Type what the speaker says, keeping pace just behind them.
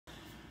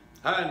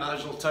Hi,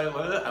 Nigel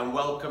Taylor here, and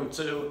welcome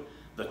to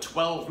the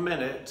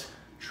 12-minute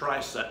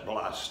tricep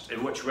blast,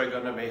 in which we're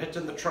going to be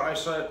hitting the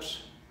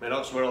triceps.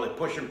 That's where all the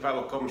pushing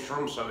power comes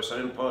from, so it's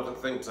an important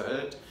thing to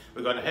hit.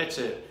 We're going to hit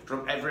it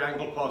from every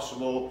angle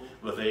possible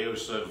with the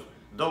use of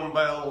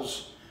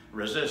dumbbells,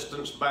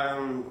 resistance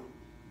band,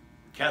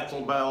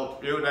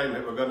 kettlebell, you name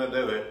it, we're going to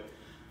do it.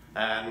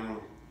 And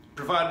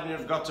providing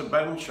you've got a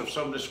bench of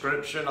some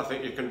description, I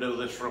think you can do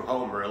this from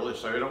home really,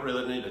 so you don't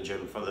really need a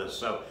gym for this.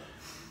 So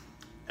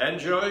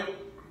enjoy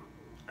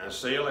and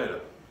see you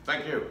later.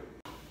 Thank you.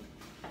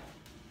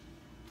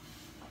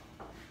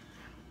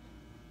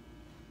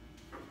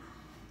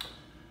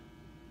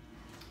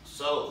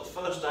 So the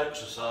first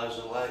exercise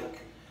is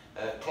like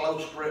a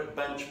close grip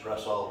bench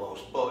press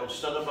almost, but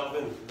instead of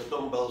having the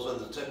dumbbells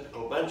in the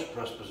typical bench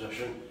press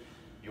position,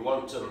 you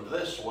want them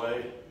this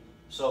way,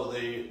 so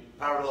the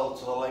parallel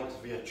to the length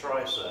of your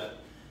tricep.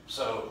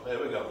 So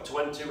here we go,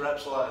 20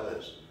 reps like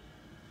this.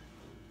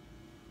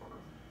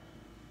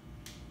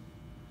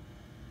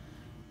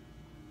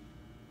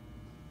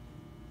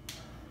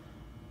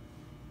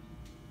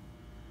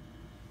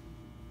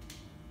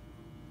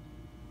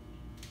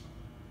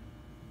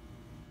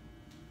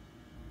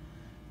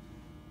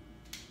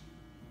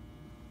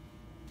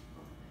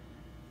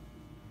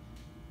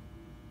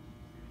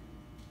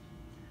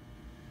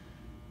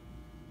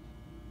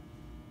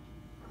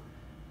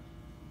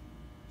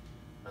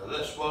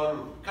 This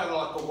one, kind of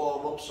like a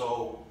warm-up,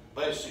 so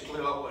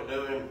basically what we're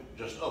doing,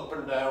 just up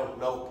and down,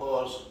 no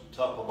pause,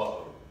 top or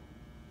bottom.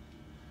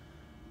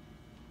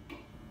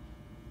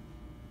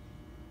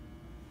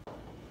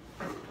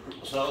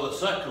 So the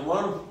second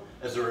one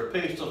is a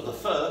repeat of the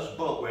first,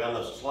 but we're on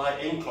a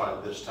slight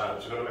incline this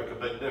time, so it's going to make a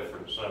big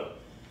difference. So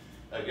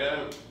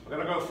again, we're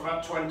going to go for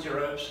about 20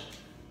 reps,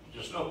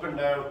 just up and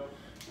down,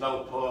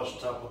 no pause,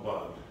 top or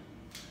bottom.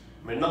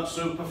 I mean, not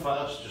super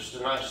fast, just a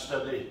nice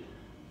steady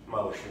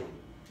motion.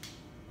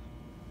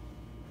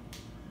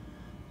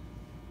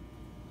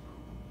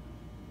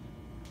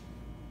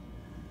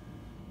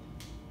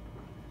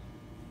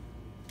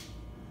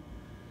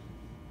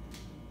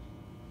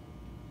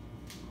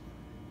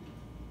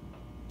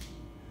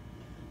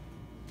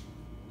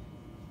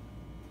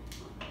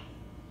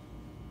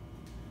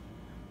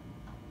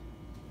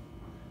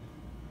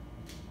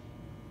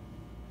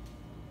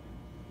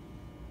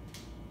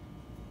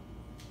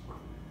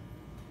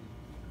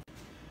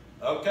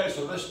 Okay,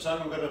 so this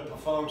time I'm going to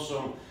perform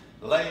some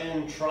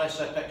lay-in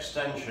tricep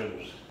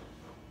extensions.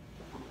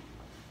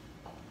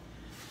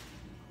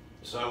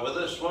 So with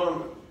this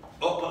one,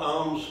 upper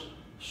arms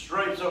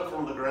straight up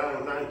from the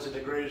ground, 90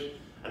 degrees,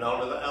 and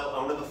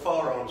only the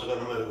forearms are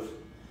going to move,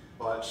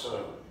 like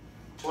so.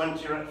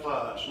 20 reps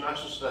like that, it's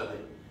nice and steady.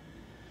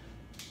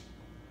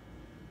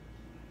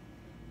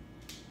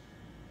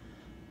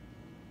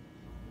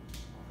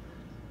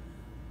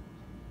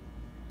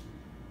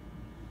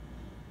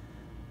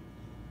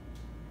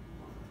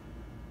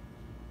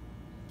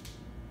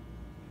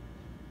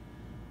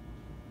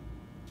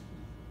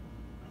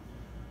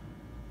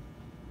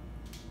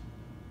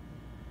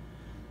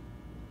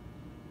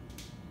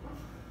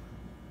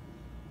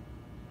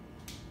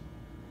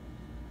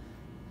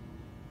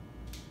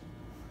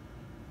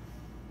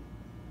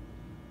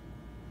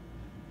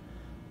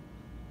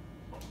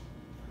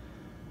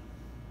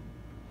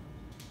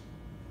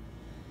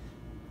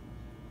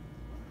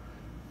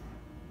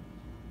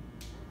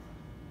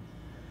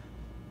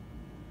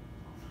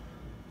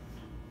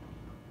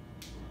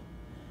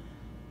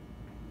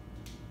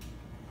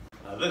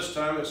 This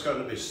time it's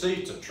going to be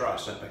seated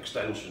tricep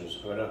extensions.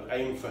 I'm going to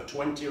aim for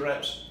 20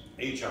 reps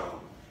each arm.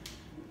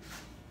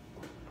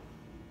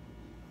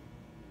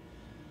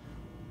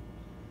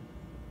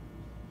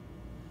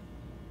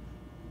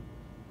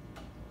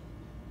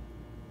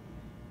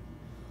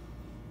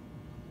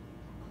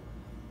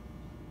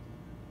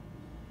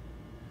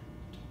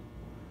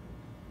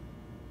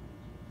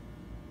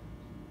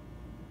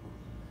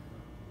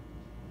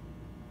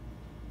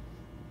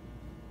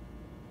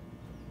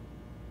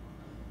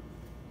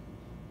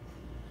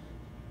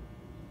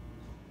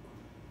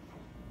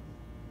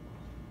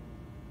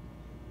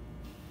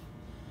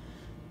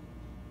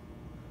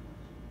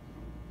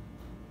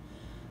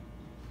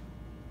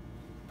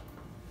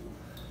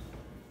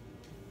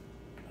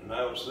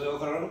 Now it's the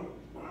other arm.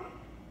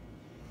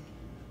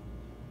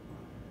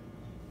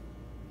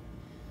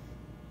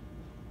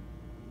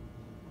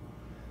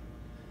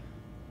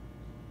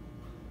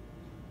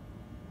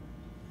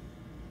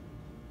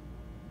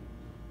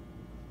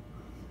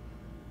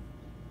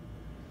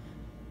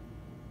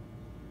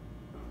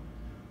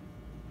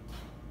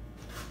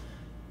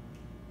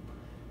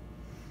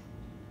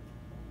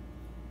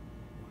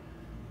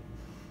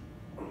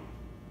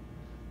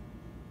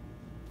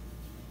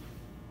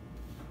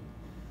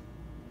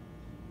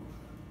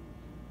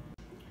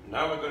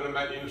 Now we're going to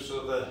make use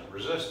of the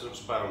resistance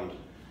band.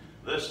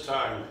 This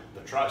time the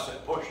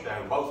tricep push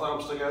down, both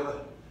arms together,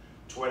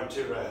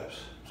 20 reps.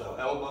 So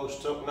elbows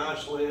tucked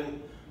nicely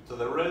in to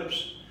the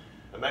ribs,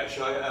 and make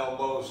sure your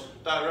elbows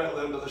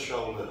directly under the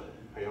shoulder.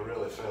 You'll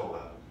really feel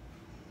that.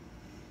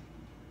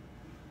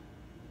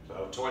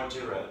 So 20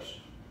 reps.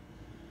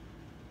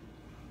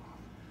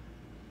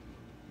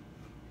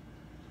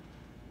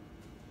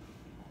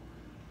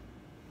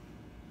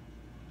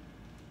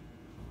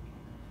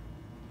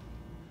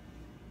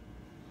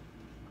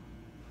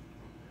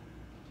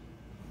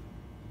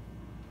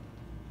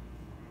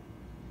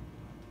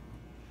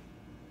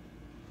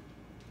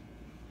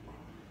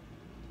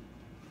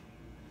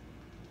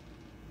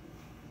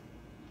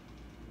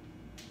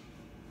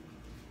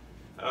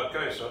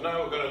 Okay, so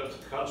now we're going to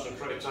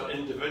concentrate on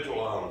individual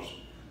arms,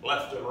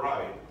 left and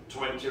right,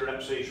 20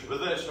 reps each. With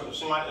this, with a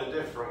slightly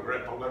different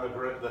grip, I'm going to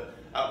grip the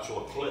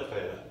actual clip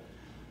here.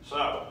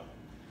 So,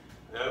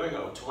 there we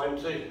go,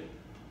 20.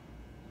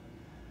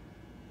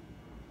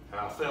 And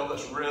I feel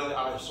this really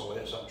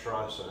isolates that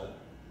tricep.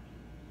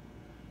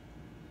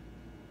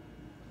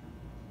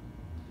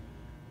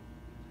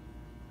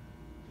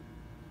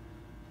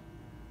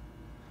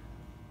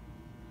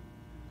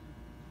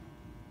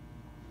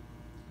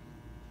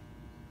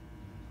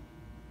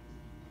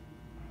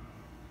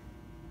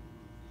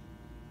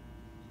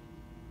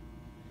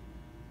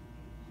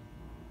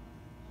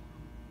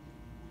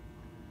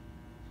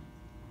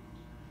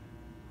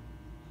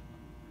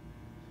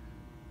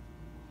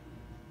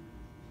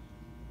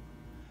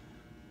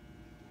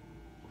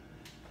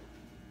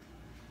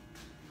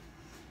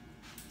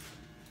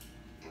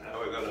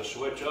 We're going to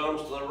switch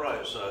arms to the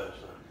right side.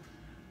 So,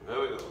 there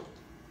we go.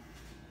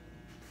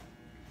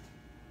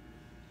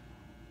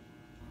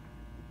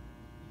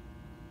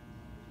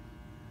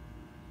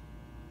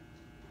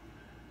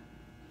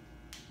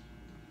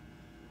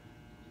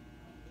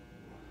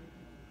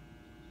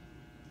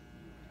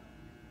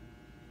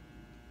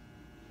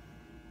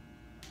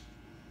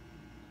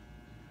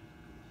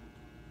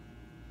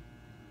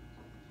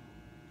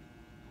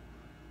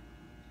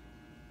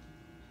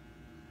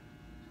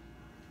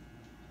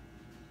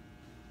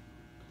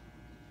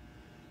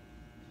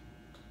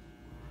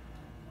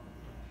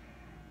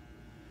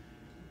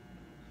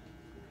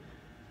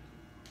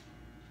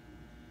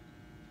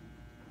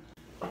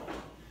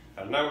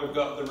 And now we've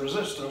got the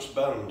resistance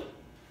band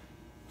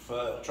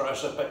for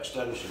tricep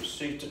extensions,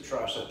 seated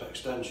tricep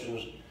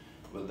extensions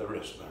with the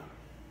wristband.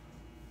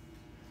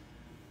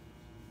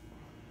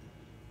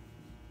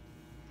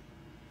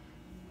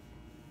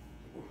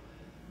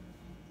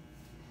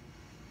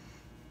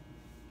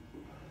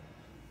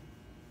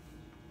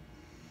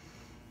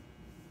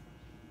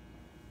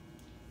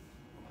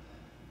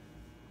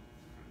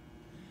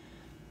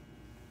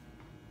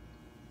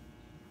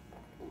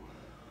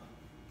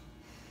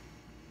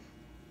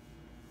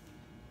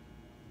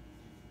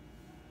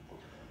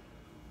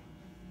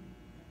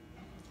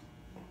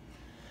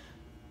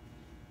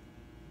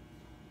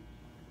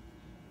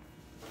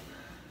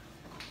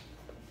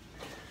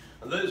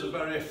 And these are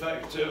very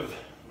effective,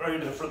 very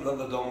different than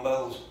the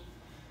dumbbells.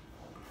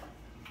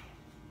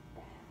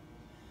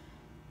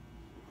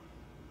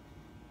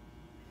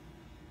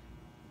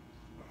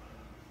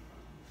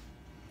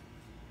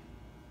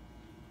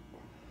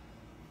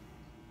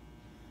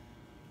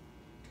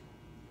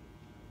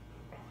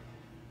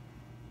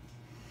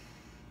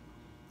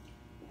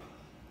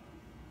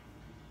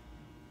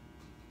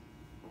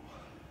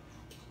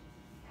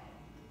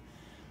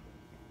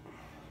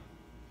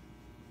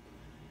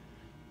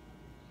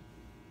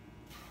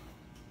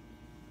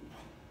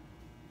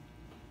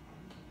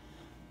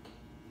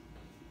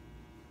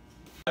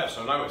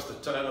 So now it's the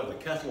turn of the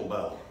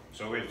kettlebell.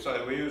 So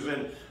we're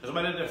using as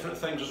many different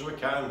things as we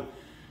can,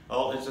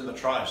 all hitting the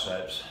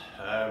triceps.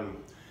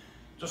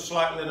 Just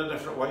slightly in a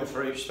different way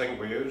for each thing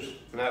we use.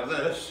 Now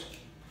this,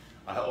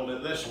 I hold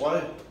it this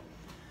way,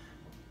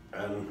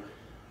 and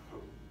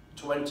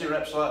 20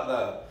 reps like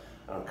that.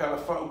 And I'm kind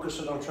of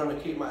focusing on trying to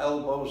keep my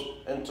elbows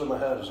into my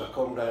head as I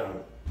come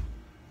down.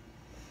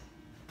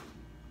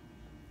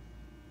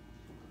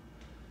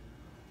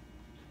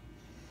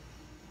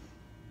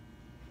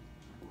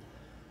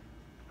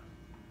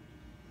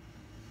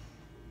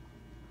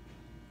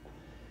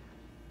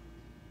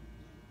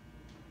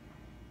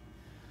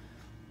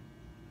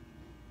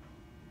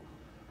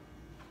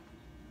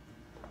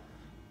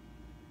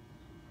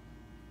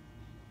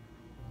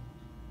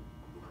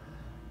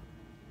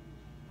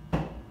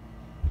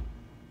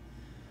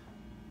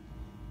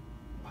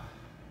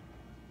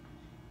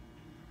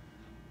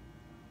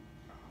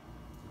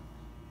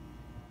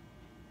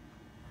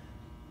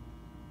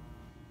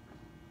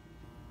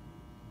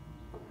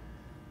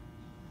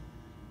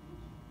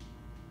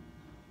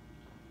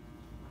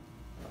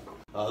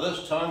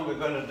 This time we're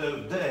going to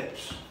do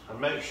dips and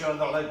make sure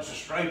the legs are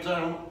straight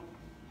out,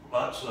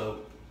 like so.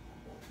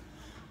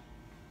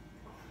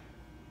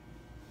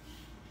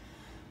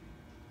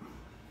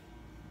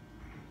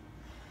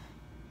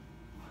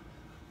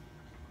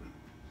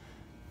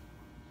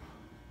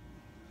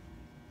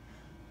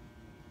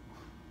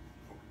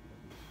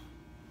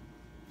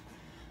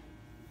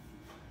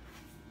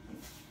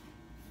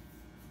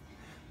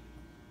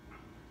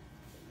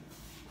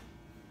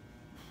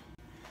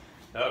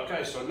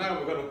 Okay, so now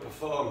we're going to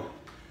perform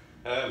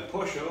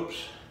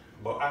push-ups,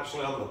 but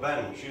actually on the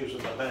bench, using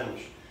the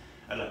bench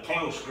and a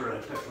close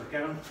grip if we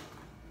can.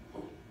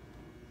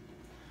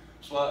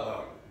 Just like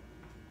that.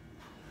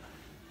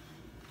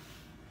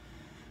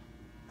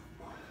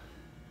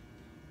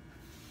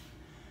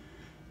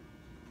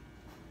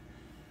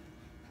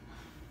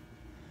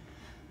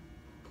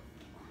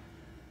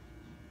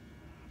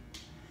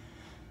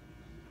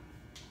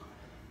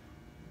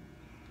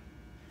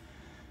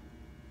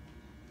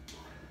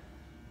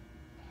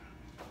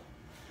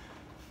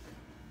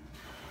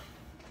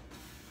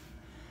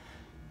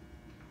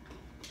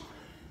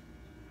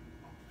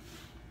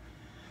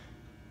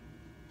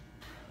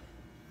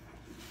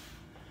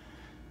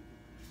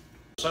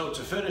 So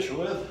to finish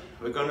with,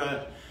 we're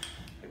gonna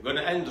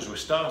end as we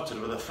started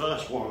with the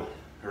first one.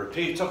 A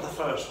repeat of the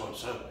first one.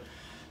 So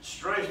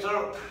straight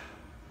up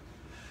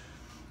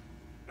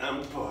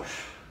and push.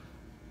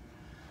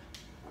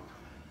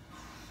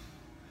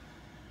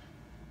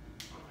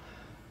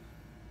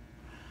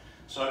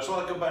 So it's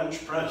like a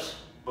bench press,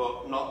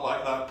 but not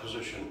like that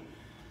position.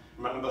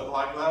 Remember,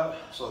 like that.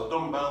 So the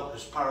dumbbell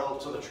is parallel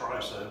to the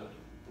tricep,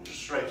 and just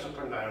straight up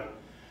and down.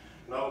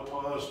 No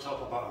pause,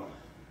 top or bottom.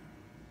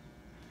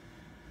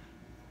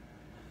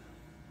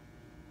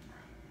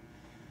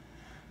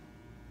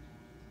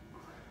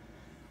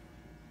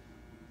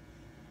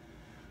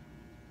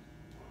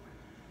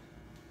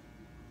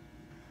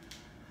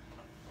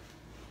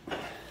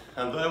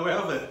 And there we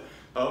have it.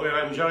 Hope you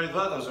enjoyed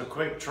that as a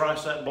quick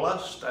tricep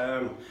blast.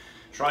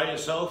 Try it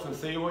yourself and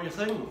see what you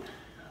think.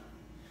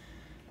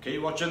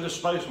 Keep watching the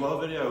space, more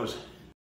videos.